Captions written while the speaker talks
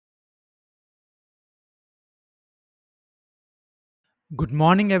Good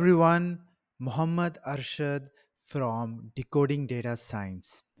morning, everyone. Muhammad Arshad from Decoding Data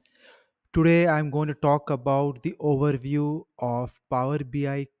Science. Today, I'm going to talk about the overview of Power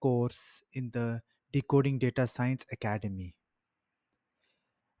BI course in the Decoding Data Science Academy.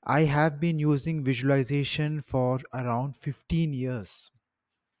 I have been using visualization for around 15 years.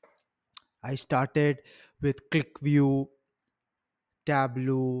 I started with ClickView,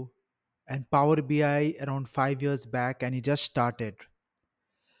 Tableau, and Power BI around 5 years back, and it just started.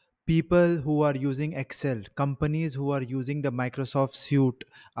 People who are using Excel, companies who are using the Microsoft suite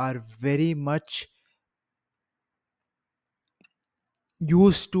are very much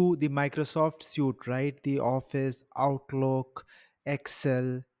used to the Microsoft suite, right? The Office, Outlook,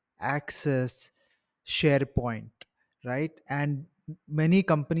 Excel, Access, SharePoint, right? And many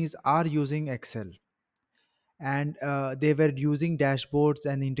companies are using Excel, and they were using dashboards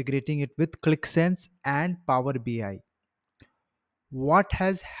and integrating it with ClickSense and Power BI. What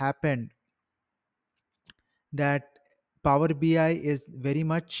has happened that Power BI is very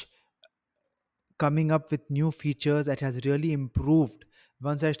much coming up with new features that has really improved.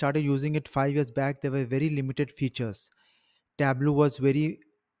 Once I started using it 5 years back, there were very limited features. Tableau was very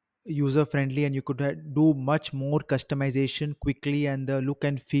user friendly, and you could do much more customization quickly, and the look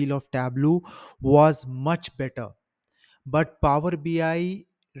and feel of Tableau was much better. But Power BI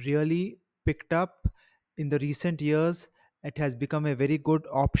really picked up in the recent years. It has become a very good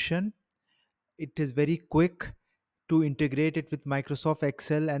option. It is very quick to integrate it with Microsoft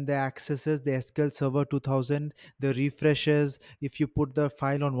Excel, and the accesses the SQL Server 2000, the refreshes. If you put the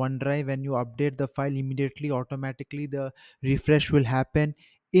file on OneDrive and you update the file immediately, automatically the refresh will happen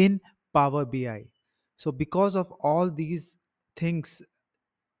in Power BI. So, because of all these things,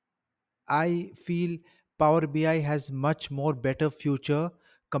 I feel Power BI has much more better future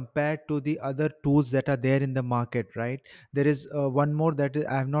compared to the other tools that are there in the market, right? There is one more that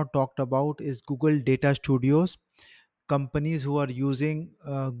I have not talked about is Google Data Studios. Companies who are using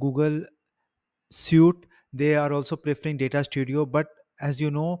Google suite, they are also preferring Data Studio. But as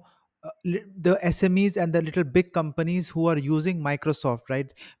you know, the SMEs and the little big companies who are using Microsoft,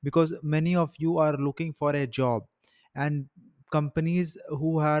 right? Because many of you are looking for a job, and companies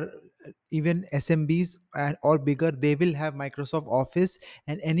who are even SMBs and or bigger, they will have Microsoft Office,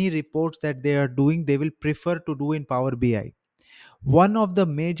 and any reports that they are doing, they will prefer to do in Power BI. One of the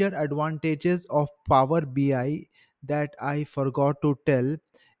major advantages of Power BI that I forgot to tell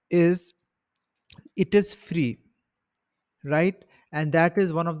is it is free, right? And that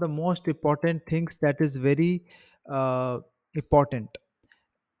is one of the most important things that is very important.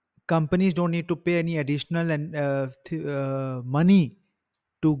 Companies don't need to pay any additional and money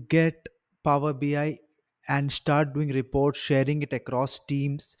to get Power BI and start doing reports, sharing it across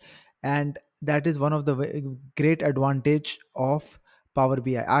teams, and that is one of the great advantage of Power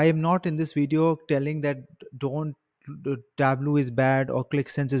BI. I am not in this video telling that don't Tableau is bad or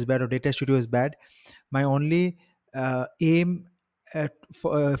ClickSense is bad or Data Studio is bad. My only aim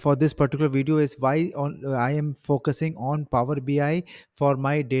for this particular video is why I am focusing on Power BI for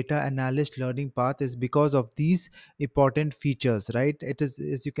my data analyst learning path is because of these important features, right? It is,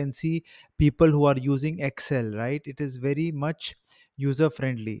 as you can see, people who are using Excel, right? It is very much user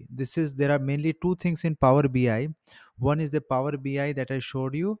friendly. This is There are mainly two things in Power BI. One is the Power BI that I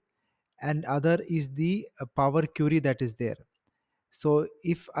showed you, and other is the Power Query that is there. So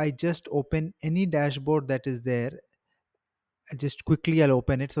if I just open any dashboard that is there, just quickly I'll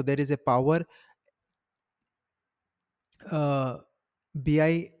open it. So there is a Power uh,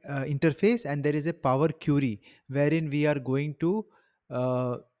 BI interface, and there is a Power Query wherein we are going to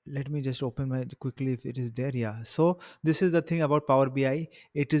let me just open my quickly if it is there. Yeah. So this is the thing about Power BI.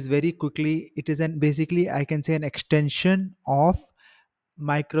 It is very quickly. It is an basically I can say an extension of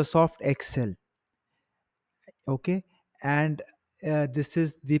Microsoft Excel. Okay. And this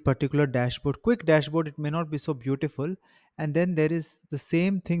is the particular dashboard, quick dashboard. It may not be so beautiful. And then there is the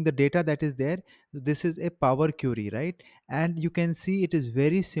same thing, the data that is there. This is a Power Query, right? And you can see it is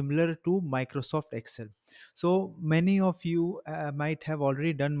very similar to Microsoft Excel. So many of you might have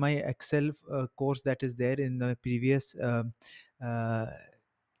already done my Excel course that is there in the previous uh,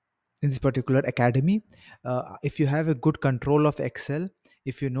 in this particular academy. If you have a good control of Excel,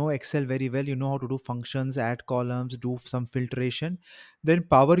 if you know Excel very well, you know how to do functions, add columns, do some filtration, then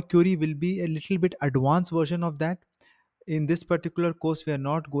Power Query will be a little bit advanced version of that. In this particular course, we are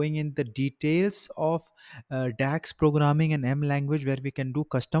not going in the details of DAX programming and M language where we can do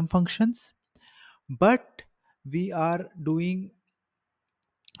custom functions, but we are doing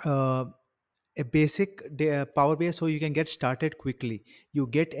uh, a basic Power BI, so you can get started quickly. You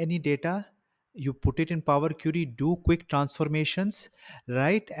get any data, you put it in Power Query, do quick transformations,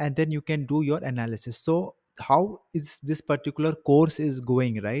 right? And then you can do your analysis. So how is this particular course is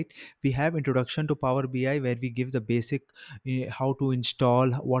going, right? We have introduction to Power BI, where we give the basic, how to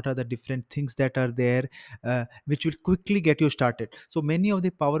install, what are the different things that are there, which will quickly get you started. So many of the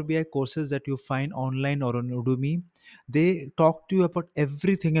Power BI courses that you find online or on Udemy, they talk to you about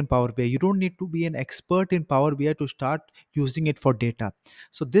everything in Power BI. You don't need to be an expert in Power BI to start using it for data.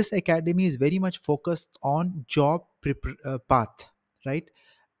 So this academy is very much focused on job path, right?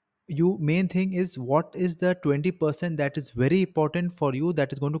 You main thing is what is the 20% that is very important for you,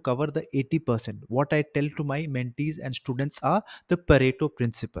 that is going to cover the 80%. What I tell to my mentees and students are the Pareto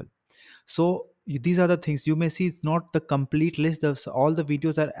principle. So these are the things you may see. It's not the complete list. All the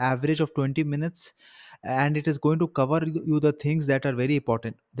videos are average of 20 minutes, and it is going to cover you the things that are very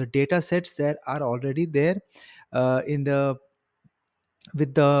important. The data sets that are already there in the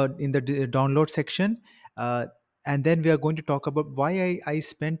with the in the download section. uh, and then we are going to talk about why I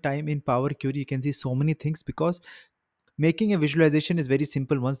spend time in Power Query. You can see so many things, because making a visualization is very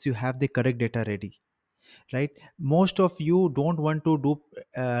simple once you have the correct data ready, right? Most of you don't want to do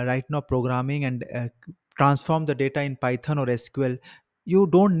right now programming and transform the data in Python or SQL. You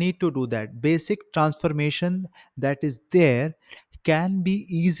don't need to do that. Basic transformation that is there can be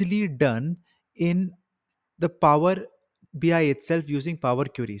easily done in the Power BI itself using Power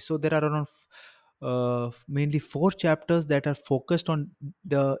Query. So there are around mainly four chapters that are focused on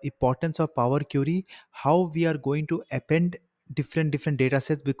the importance of Power Query, how we are going to append different data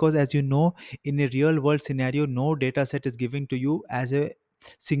sets. Because as you know, in a real world scenario, no data set is given to you as a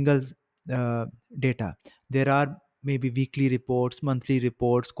single uh, data. There are maybe weekly reports, monthly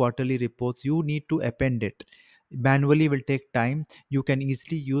reports, quarterly reports. You need to append it manually, will take time. You can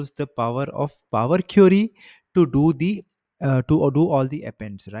easily use the power of Power Query to do the to do all the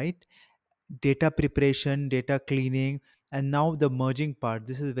appends, right? Data preparation, data cleaning, and now the merging part.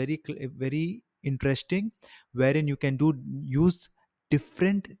 This is very interesting, wherein you can do use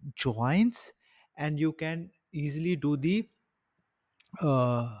different joins, and you can easily do the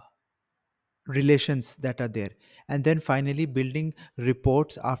uh, relations that are there. And then finally building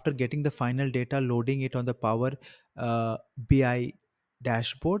reports after getting the final data, loading it on the Power BI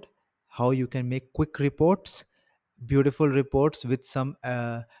dashboard. How you can make quick reports, beautiful reports with some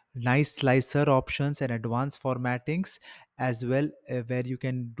nice slicer options and advanced formattings as well, where you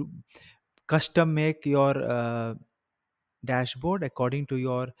can do custom make your dashboard according to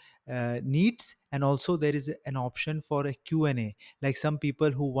your needs. And also there is an option for a Q&A, like some people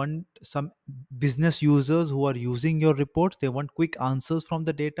who want, some business users who are using your reports, they want quick answers from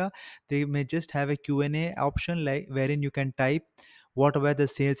the data. They may just have a Q&A option, like wherein you can type what were the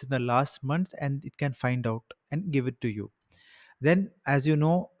sales in the last month, and it can find out and give it to you. Then, as you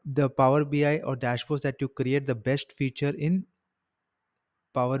know, the Power BI or dashboards that you create, the best feature in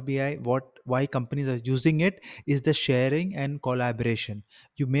Power BI, what why companies are using it, is the sharing and collaboration.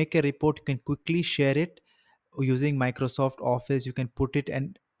 You make a report, you can quickly share it using Microsoft Office. You can put it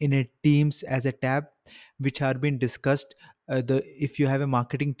and in a Teams as a tab, which are being discussed. The If you have a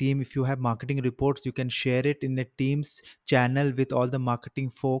marketing team, if you have marketing reports, you can share it in a Teams channel with all the marketing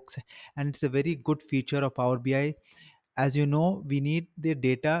folks, and it's a very good feature of Power BI. As you know, we need the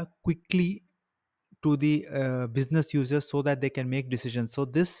data quickly to the business users so that they can make decisions. So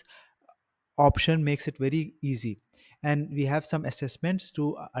this option makes it very easy. And we have some assessments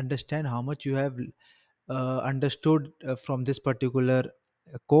to understand how much you have understood from this particular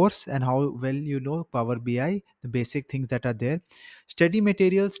course, and how well you know Power BI, the basic things that are there. Study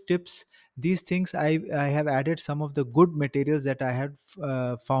materials, tips, these things I have added some of the good materials that I had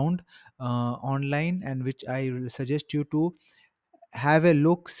found online, and which I will suggest you to have a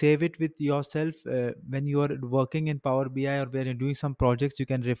look, save it with yourself. When you are working in Power BI or when you're doing some projects, you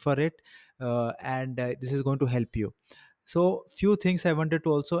can refer it, and this is going to help you. So few things I wanted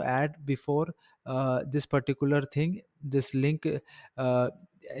to also add before this particular thing. This link, uh,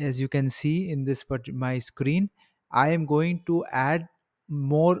 as you can see in this my screen, I am going to add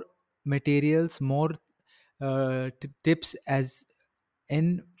more materials, more tips as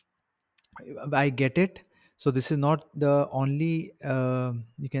in I get it. So this is not the only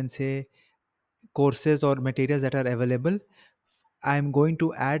you can say courses or materials that are available. I'm going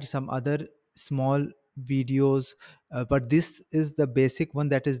to add some other small videos, but this is the basic one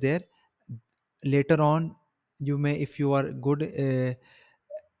that is there. Later on, you may, if you are good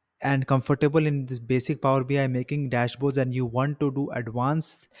and comfortable in this basic Power BI making dashboards, and you want to do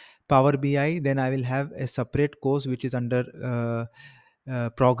advanced Power BI, then I will have a separate course which is under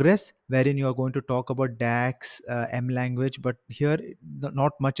progress, wherein you are going to talk about DAX, M language, but here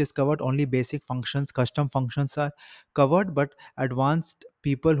not much is covered. Only basic functions, custom functions are covered, but advanced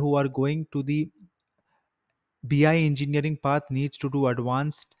people who are going to the BI engineering path needs to do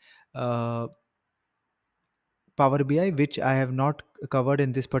advanced uh, Power BI, which I have not covered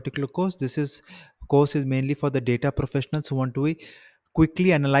in this particular course. This is course is mainly for the data professionals who want to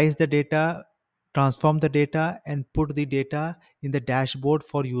quickly analyze the data, transform the data, and put the data in the dashboard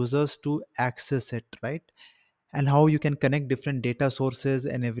for users to access it, right? And how you can connect different data sources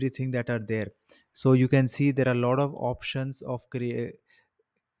and everything that are there. So you can see there are a lot of options of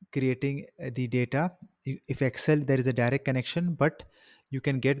creating the data. If Excel, there is a direct connection, but you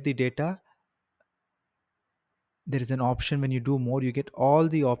can get the data. There is an option when you do more, you get all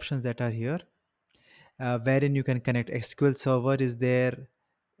the options that are here, wherein you can connect. SQL server is there.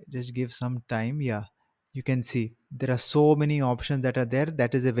 Just give some time. Yeah, you can see there are so many options that are there.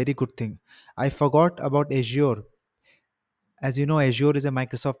 That is a very good thing. I forgot about Azure. As you know, Azure is a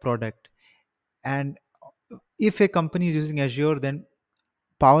Microsoft product, and if a company is using Azure, then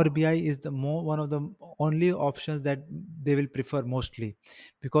Power BI is the one of the only options that they will prefer mostly,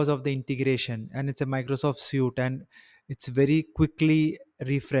 because of the integration, and it's a Microsoft suite, and it's very quickly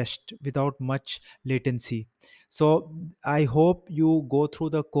refreshed without much latency. So I hope you go through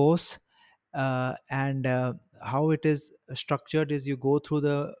the course, and how it is structured is you go through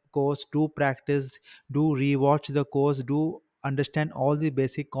the course, do practice, do rewatch the course, do understand all the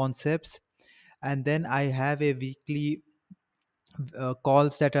basic concepts, and then I have a weekly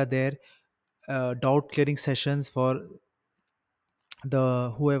calls that are there, doubt clearing sessions for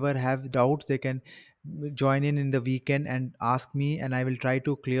the whoever have doubts. They can join in the weekend and ask me, and I will try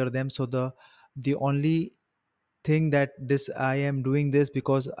to clear them. So the only thing that this I am doing this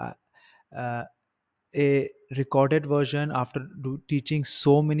because uh, a recorded version, after teaching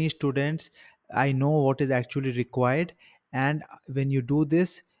so many students, I know what is actually required. And when you do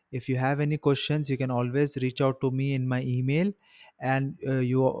this, if you have any questions, you can always reach out to me in my email, and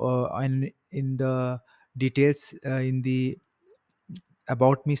you in the details, in the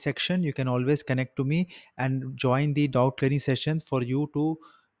about me section, you can always connect to me and join the doubt clearing sessions for you to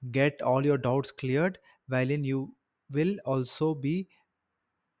get all your doubts cleared, wherein you will also be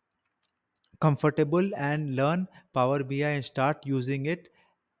comfortable and learn Power BI and start using it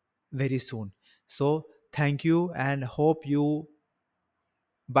very soon. So, thank you, and hope you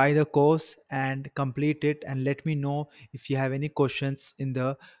buy the course and complete it. And let me know if you have any questions in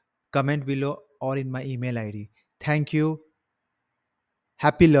the comment below or in my email ID. Thank you.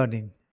 Happy learning.